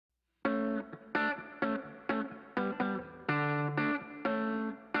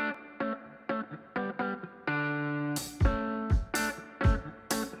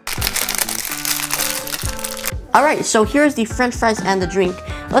Alright, so here's the french fries and the drink.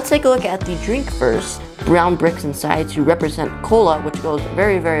 Let's take a look at the drink first. Brown bricks inside to represent cola, which goes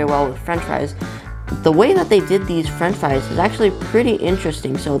very, very well with french fries. The way that they did these french fries is actually pretty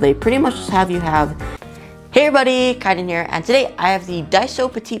interesting. So they pretty much just have you have, hey everybody, Kaiden here, and today I have the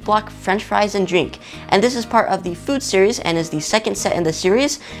Daiso Petit block french fries and drink. And this is part of the food series and is the second set in the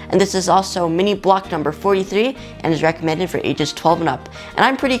series. And this is also mini block number 43 and is recommended for ages 12 and up. And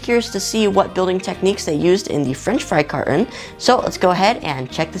I'm pretty curious to see what building techniques they used in the french fry carton. So let's go ahead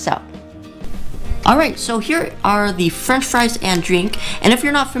and check this out. Alright, so here are the french fries and drink, and if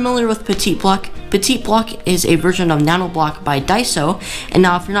you're not familiar with Petit Block is a version of Nano Block by Daiso, and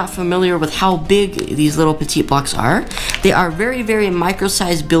now if you're not familiar with how big these little Petit Blocks are, they are very, very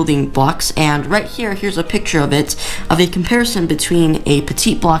micro-sized building blocks, and right here, here's a picture of it, of a comparison between a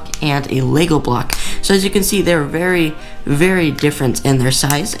Petit Block and a Lego block. So as you can see, they're very, very different in their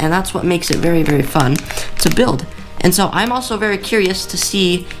size, and that's what makes it very, very fun to build. And so I'm also very curious to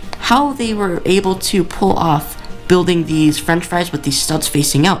see how they were able to pull off building these french fries with these studs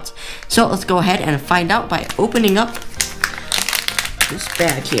facing out. So let's go ahead and find out by opening up this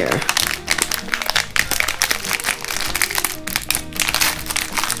bag here.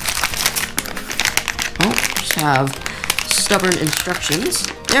 Oh, just have stubborn instructions.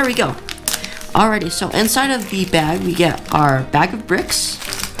 There we go. Alrighty, so inside of the bag we get our bag of bricks,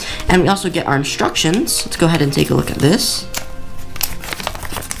 and we also get our instructions. Let's go ahead and take a look at this.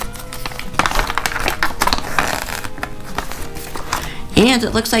 And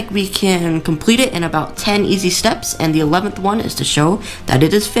it looks like we can complete it in about 10 easy steps, and the 11th one is to show that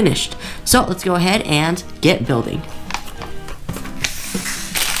it is finished. So let's go ahead and get building.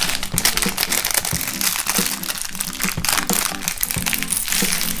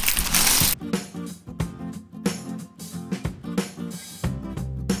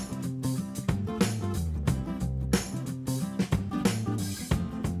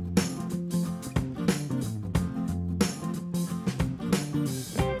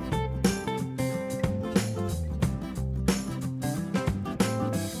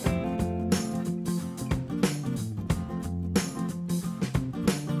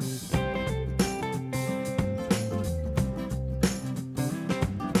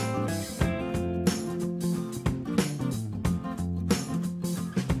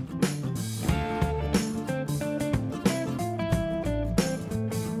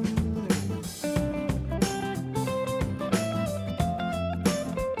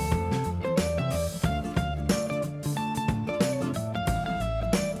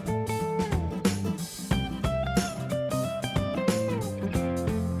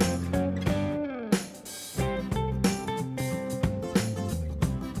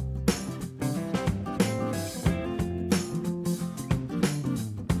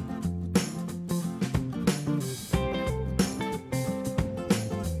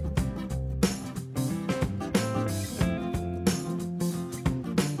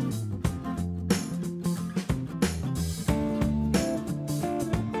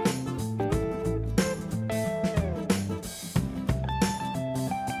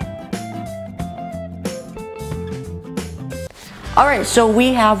 Alright, so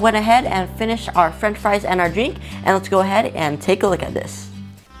we have went ahead and finished our french fries and our drink, and let's go ahead and take a look at this.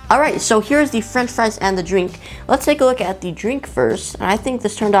 Alright, so here's the french fries and the drink. Let's take a look at the drink first, and I think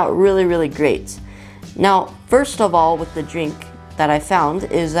this turned out really, really great. Now, first of all, with the drink that I found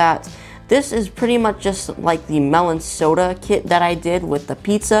is that this is pretty much just like the melon soda kit that I did with the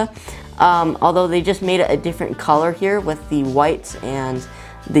pizza, although they just made it a different color here with the white and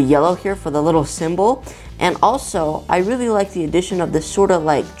the yellow here for the little symbol. And also, I really like the addition of this sort of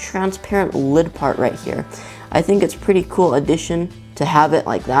like transparent lid part right here. I think it's pretty cool addition to have it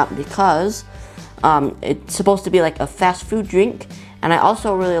like that because it's supposed to be like a fast food drink. And I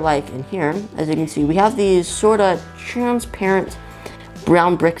also really like in here, as you can see, we have these sort of transparent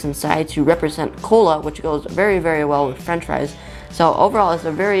brown bricks inside to represent cola, which goes very, very well with french fries. So overall, it's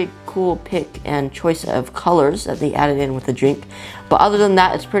a very cool pick and choice of colors that they added in with the drink. But other than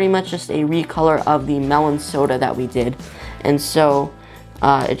that, it's pretty much just a recolor of the melon soda that we did. And so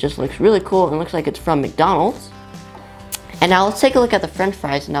it just looks really cool and looks like it's from McDonald's. And now let's take a look at the french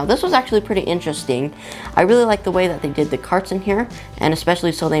fries. Now this was actually pretty interesting. I really like the way that they did the carts in here, and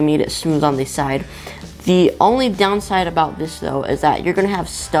especially so they made it smooth on the side. The only downside about this though is that you're going to have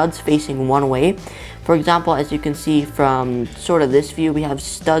studs facing one way. For example, as you can see from sort of this view, we have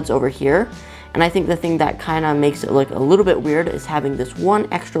studs over here. And I think the thing that kind of makes it look a little bit weird is having this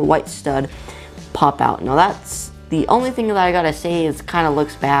one extra white stud pop out. Now that's the only thing that I gotta say is kind of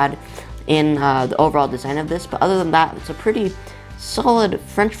looks bad in the overall design of this. But other than that, it's a pretty solid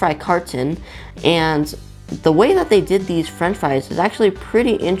french fry carton. And the way that they did these french fries is actually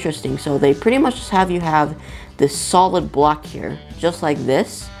pretty interesting. So they pretty much just have you have this solid block here, just like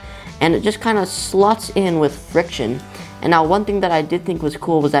this, and it just kind of slots in with friction. And now one thing that I did think was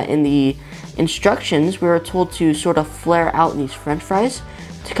cool was that in the instructions, we were told to sort of flare out these french fries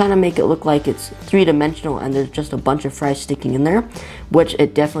to kind of make it look like it's three-dimensional and there's just a bunch of fries sticking in there, which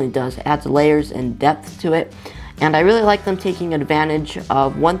it definitely does. It adds layers and depth to it. And I really like them taking advantage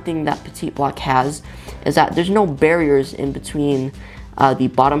of one thing that Petit Block has, is that there's no barriers in between the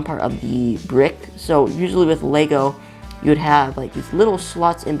bottom part of the brick. So usually with Lego, you'd have like these little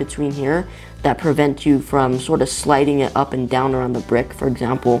slots in between here that prevent you from sort of sliding it up and down around the brick. For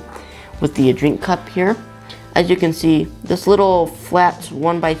example, with the drink cup here, as you can see, this little flat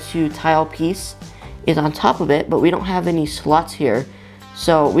 1x2 tile piece is on top of it, but we don't have any slots here.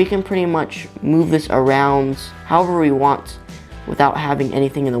 So we can pretty much move this around however we want without having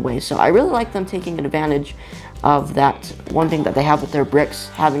anything in the way. So I really like them taking advantage of that one thing that they have with their bricks,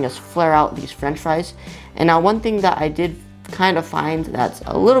 having us flare out these french fries. And now one thing that I did kind of find that's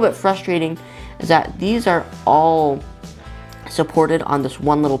a little bit frustrating is that these are all supported on this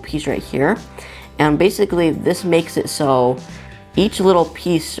one little piece right here. And basically this makes it so each little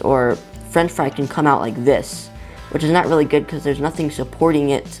piece or french fry can come out like this, which is not really good because there's nothing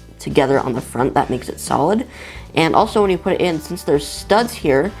supporting it together on the front that makes it solid. And also when you put it in, since there's studs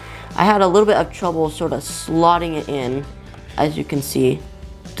here, I had a little bit of trouble sort of slotting it in. As you can see,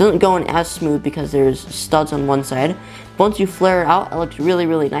 it doesn't go in as smooth because there's studs on one side. Once you flare it out, it looks really,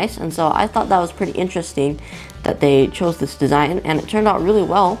 really nice. And so I thought that was pretty interesting that they chose this design, and it turned out really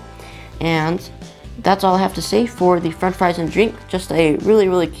well. And that's all I have to say for the french fries and drink. Just a really,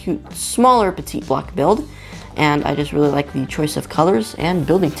 really cute, smaller Petit Block build. And I just really like the choice of colors and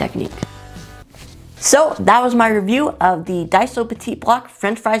building technique. So that was my review of the Daiso Petit Block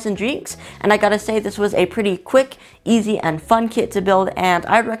French Fries and Drinks, and I gotta say this was a pretty quick, easy, and fun kit to build, and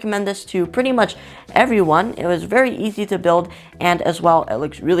I'd recommend this to pretty much everyone. It was very easy to build, and as well it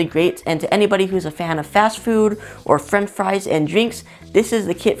looks really great, and to anybody who's a fan of fast food or French fries and drinks, this is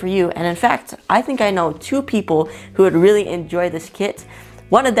the kit for you. And in fact, I think I know 2 people who would really enjoy this kit.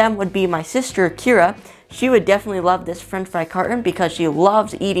 One of them would be my sister Kira. She would definitely love this french fry carton because she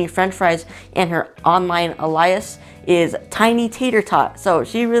loves eating french fries, and her online alias is Tiny Tater Tot. So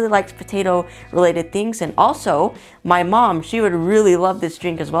she really likes potato related things. And also my mom, she would really love this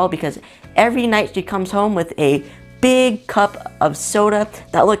drink as well because every night she comes home with a big cup of soda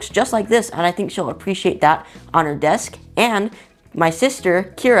that looks just like this, and I think she'll appreciate that on her desk. And my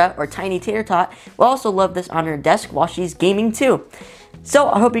sister Kira, or Tiny Tater Tot, will also love this on her desk while she's gaming too. So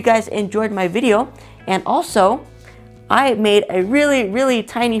I hope you guys enjoyed my video. And also, I made a really, really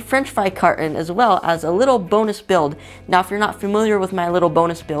tiny french fry carton as well as a little bonus build. Now, if you're not familiar with my little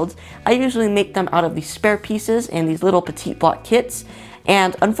bonus builds, I usually make them out of these spare pieces and these little Petit Block kits.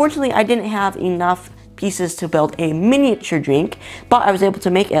 And unfortunately, I didn't have enough pieces to build a miniature drink, but I was able to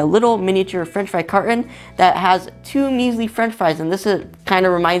make a little miniature french fry carton that has 2 measly french fries. And this kind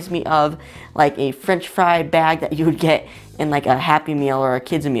of reminds me of like a french fry bag that you would get in like a Happy Meal or a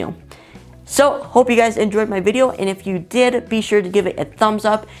kids meal. So, hope you guys enjoyed my video, and if you did, be sure to give it a thumbs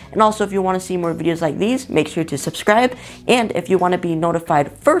up. And also, if you want to see more videos like these, make sure to subscribe. And if you want to be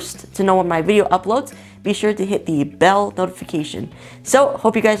notified first to know when my video uploads, be sure to hit the bell notification. So,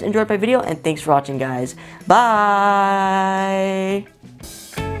 hope you guys enjoyed my video, and thanks for watching, guys. Bye!